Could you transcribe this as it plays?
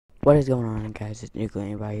What is going on, guys? It's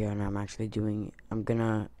Nuclear by here, and I'm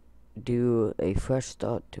gonna do a fresh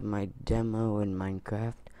start to my demo in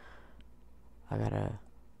Minecraft. I gotta.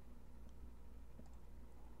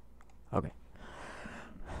 Okay.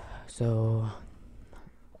 So,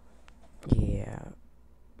 yeah.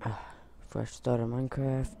 Fresh start in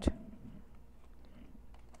Minecraft.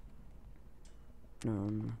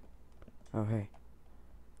 Oh, hey.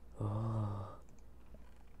 Oh.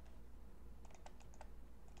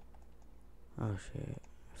 Oh, shit.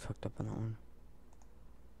 I fucked up on that one.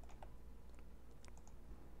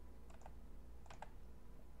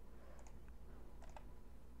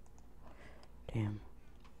 Damn.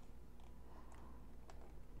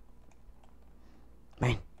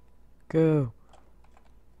 Man. Go.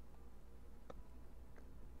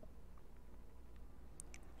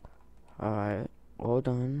 Alright. Hold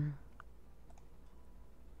on.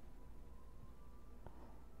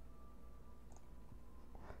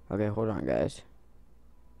 Okay, hold on, guys. Is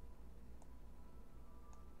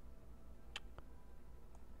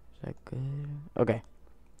that good? Okay.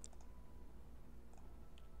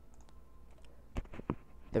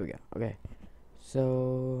 There we go. Okay.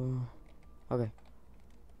 So. Okay.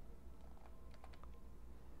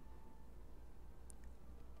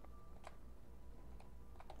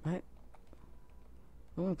 What?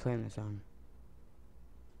 What am I playing this on?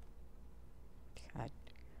 God.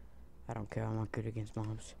 I don't care. I'm not good against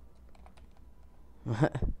mobs.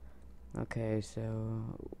 Okay, so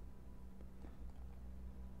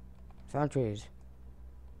found trees.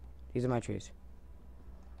 These are my trees.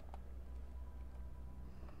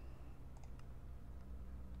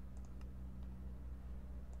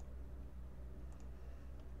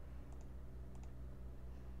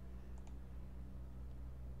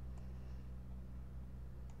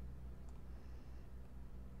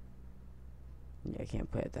 Yeah, I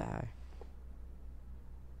can't play it that high.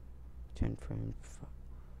 10 frames.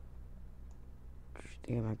 I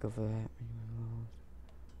think I might go for that.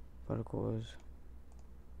 Particles.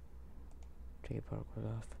 Take particles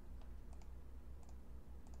off.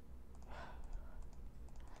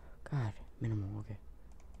 God, minimal. Okay.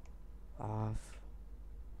 Off.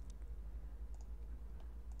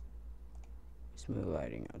 Smooth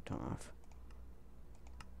lighting. I'll turn off.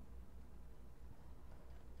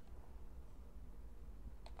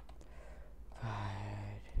 God.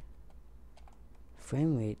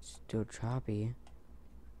 Frame rate's still choppy.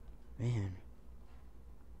 Man.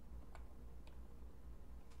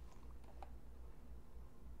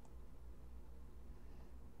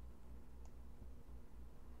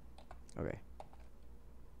 Okay.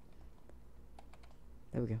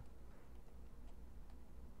 There we go.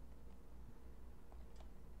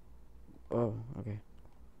 Oh, okay.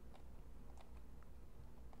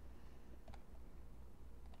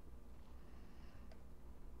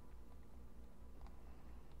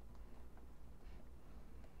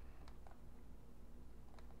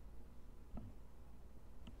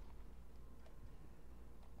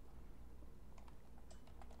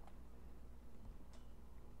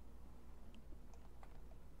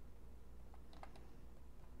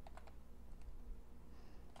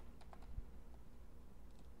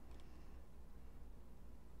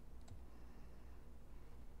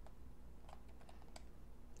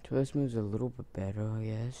 So this moves a little bit better, I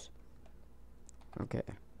guess. Okay,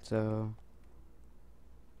 so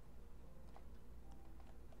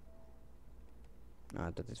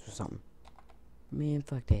I thought this was something. Man,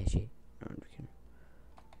 fuck that shit. No, I'm just kidding.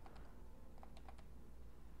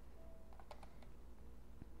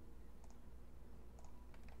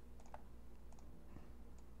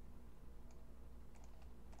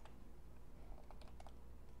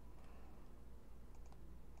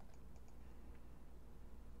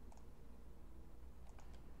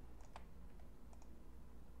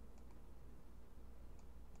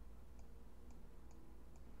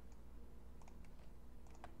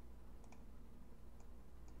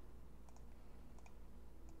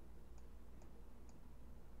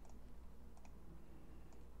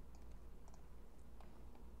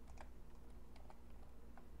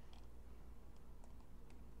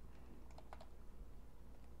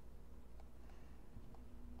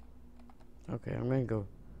 Okay, I'm gonna go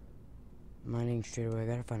mining straight away. I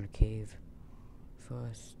gotta find a cave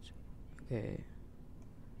first. Okay.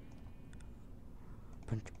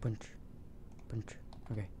 Punch, punch, punch.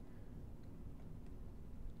 Okay.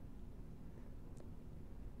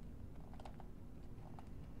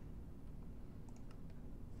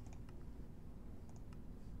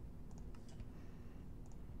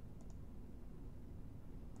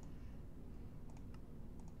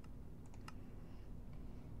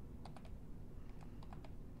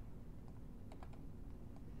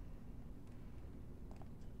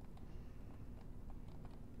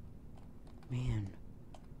 Man,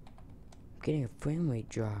 I'm getting a frame rate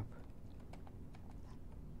drop.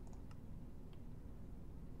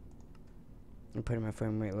 I'm putting my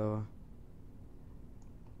frame rate lower.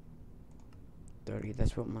 30,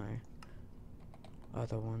 that's what my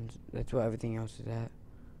other ones, that's what everything else is at.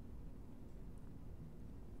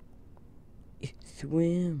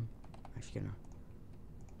 Swim! I'm just gonna.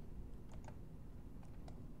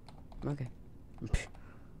 Okay.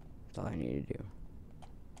 That's all I need to do.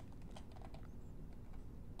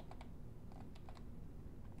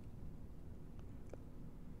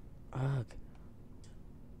 Ugh.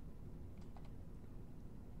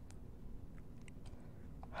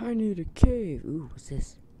 I need a cave. Ooh, what's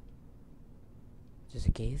this? Is this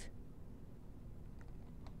a cave?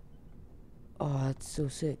 Oh, that's so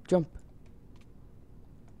sick. Jump.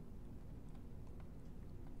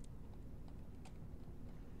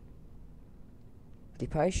 They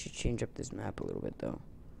probably should change up this map a little bit, though.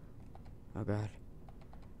 Oh, God.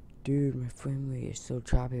 Dude, my frame rate is so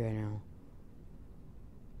choppy right now.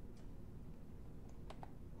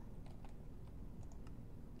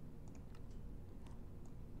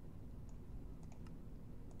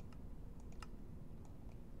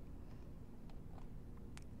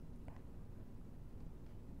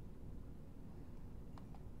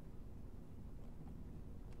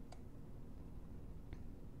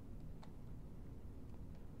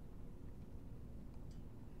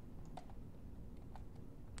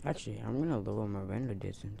 Actually, I'm gonna lower my render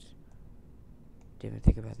distance. Didn't even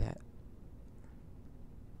think about that.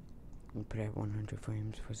 I'm gonna put it at 100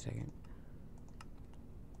 frames for a second.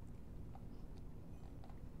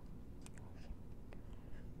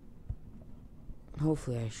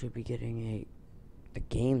 Hopefully, I should be getting the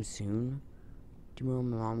game soon. Tomorrow,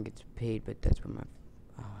 my mom gets paid, but that's when my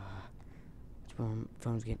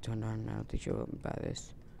phone's getting turned on. I don't think she'll let me buy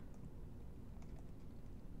this.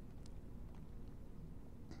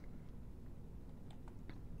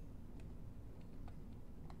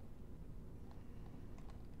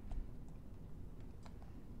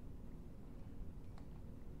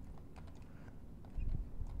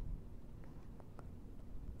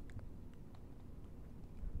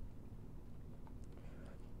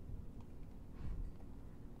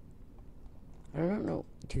 I don't know.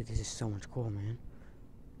 Dude, this is so much cool, man.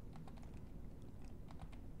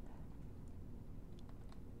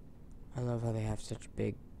 I love how they have such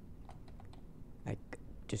big, like,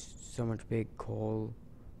 just so much big coal,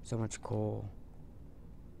 so much coal.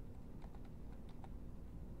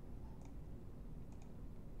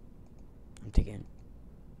 I'm taking,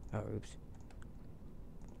 oh, oops.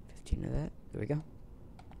 15 of that. There we go.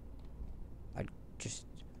 I just,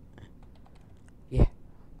 yeah.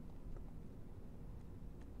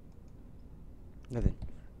 Nothing.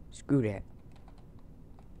 Screw that.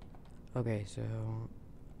 Okay, so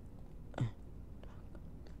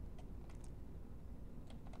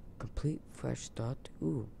complete fresh start.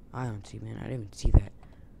 Ooh, I don't see, man. I didn't even see that.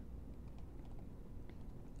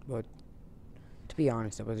 But to be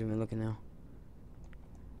honest, I wasn't even looking now.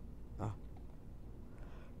 Oh.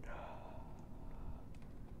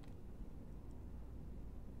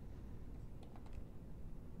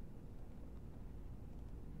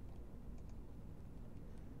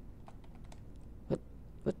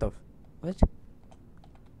 What the what?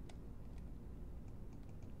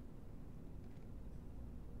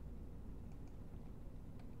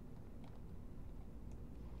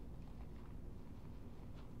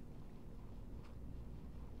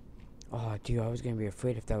 Oh, dude, I was gonna be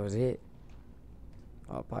afraid if that was it.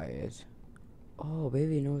 Oh, it probably is. Oh,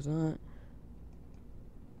 baby, no, it's not.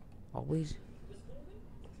 Always.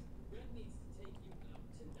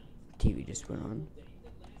 TV just went on.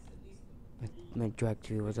 My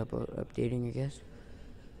DirecTV was updating, I guess.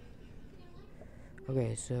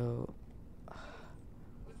 Okay, so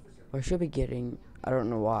I should be getting, I don't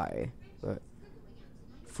know why, but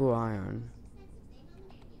full iron.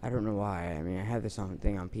 I don't know why. I mean, I have this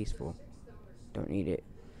thing on peaceful. Don't need it.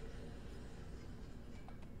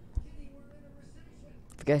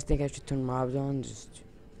 If you guys think I should turn mobs on, just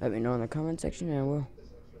let me know in the comment section and I will.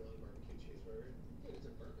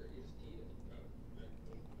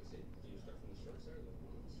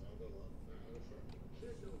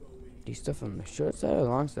 Do you stuff on the short side or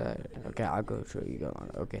long side? Okay, I'll go show you go on.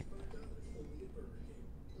 Okay.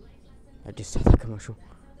 I just saw the commercial.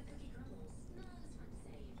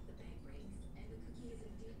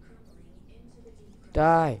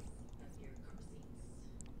 Die!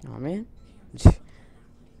 Oh man.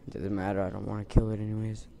 Doesn't matter, I don't want to kill it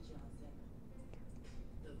anyways.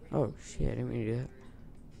 Oh shit, I didn't mean to do that.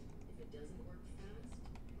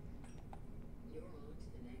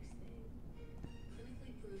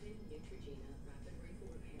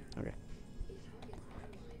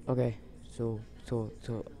 Okay,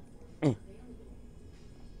 eh.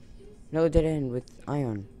 No dead end with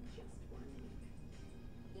ion.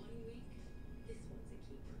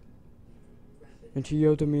 And she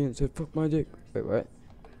yelled at me and said, "Fuck my dick." Wait, what?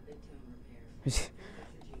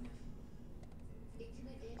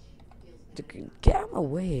 Get out of my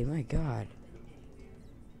way, my god.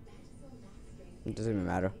 It doesn't even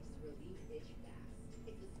matter.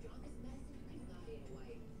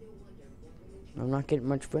 I'm not getting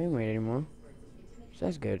much frame rate anymore. So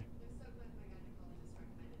that's good.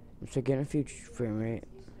 I'm still getting a few frame rate.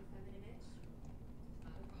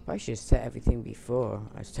 I should set everything before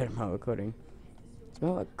I started my recording. It's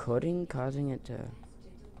my recording causing it to...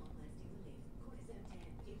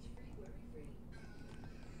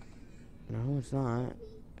 No, it's not. I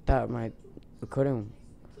thought my recording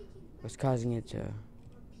was causing it to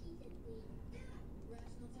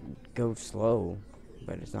go slow,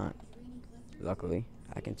 but it's not. Luckily,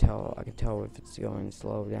 I can tell if it's going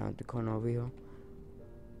slow down the corner over here.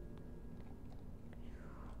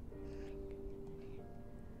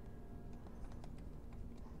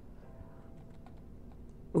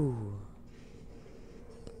 Ooh.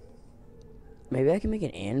 Maybe I can make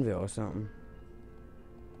an anvil or something.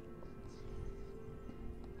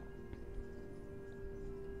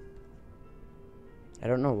 I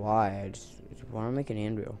don't know why, I just want to make an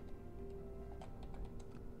anvil.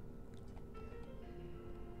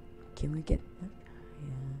 Can we get that?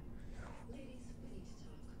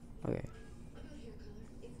 Yeah. Okay.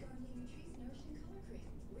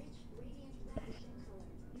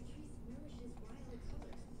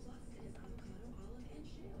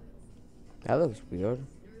 That looks weird.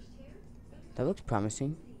 That looks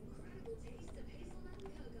promising.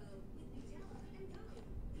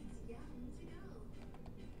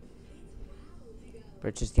 But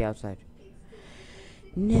it's just the outside.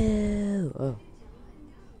 No! Oh.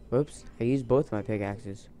 Whoops. I used both my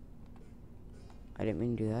pickaxes. I didn't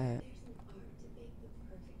mean to do that.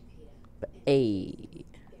 But hey.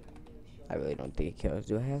 I really don't think it kills.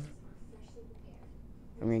 Do I have?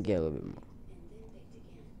 I'm gonna get a little bit more.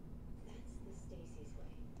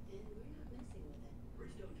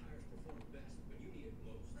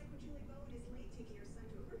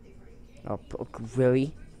 Oh,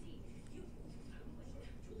 really?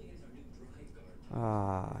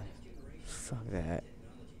 Ah, fuck that.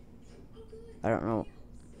 I don't know.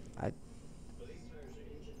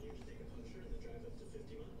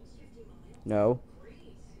 No.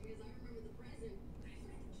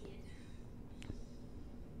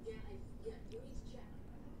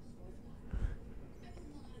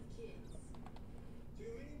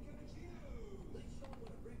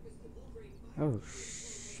 Oh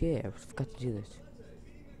shit! I forgot to do this.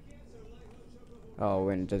 Oh,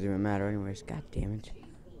 and it doesn't even matter anyways. God damn it.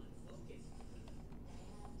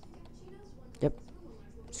 Yep.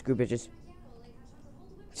 Screw bitches.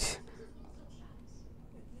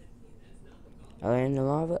 I land in the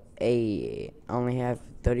lava. Hey, I only have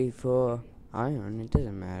 34 iron. It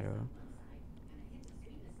doesn't matter.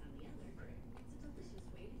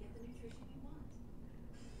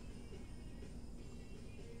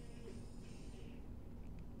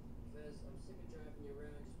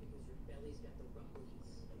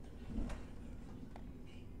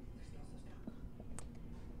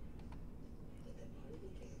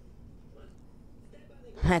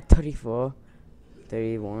 At 34,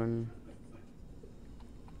 31.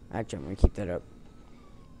 Actually, I'm gonna keep that up.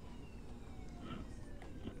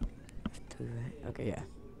 Okay, yeah.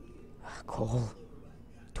 Cool.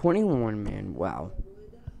 21, man. Wow.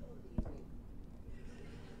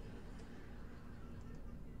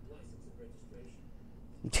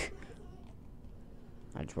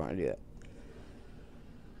 I just want to do that.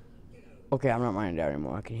 Okay, I'm not mining down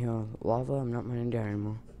anymore. I can hear lava. I'm not mining down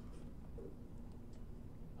anymore.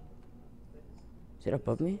 Is it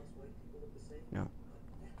above me? No.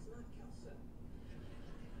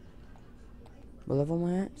 What level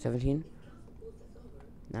am I at? 17?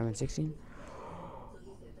 Now I'm at 16?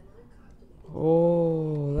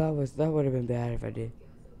 Oh, that would have been bad if I did.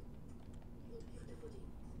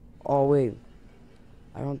 Oh, wait.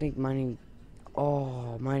 I don't think mining...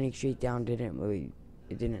 Oh, mining straight down didn't really...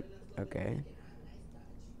 It didn't... Okay.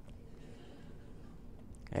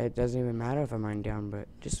 It doesn't even matter if I mine down, but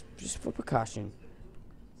just for precaution.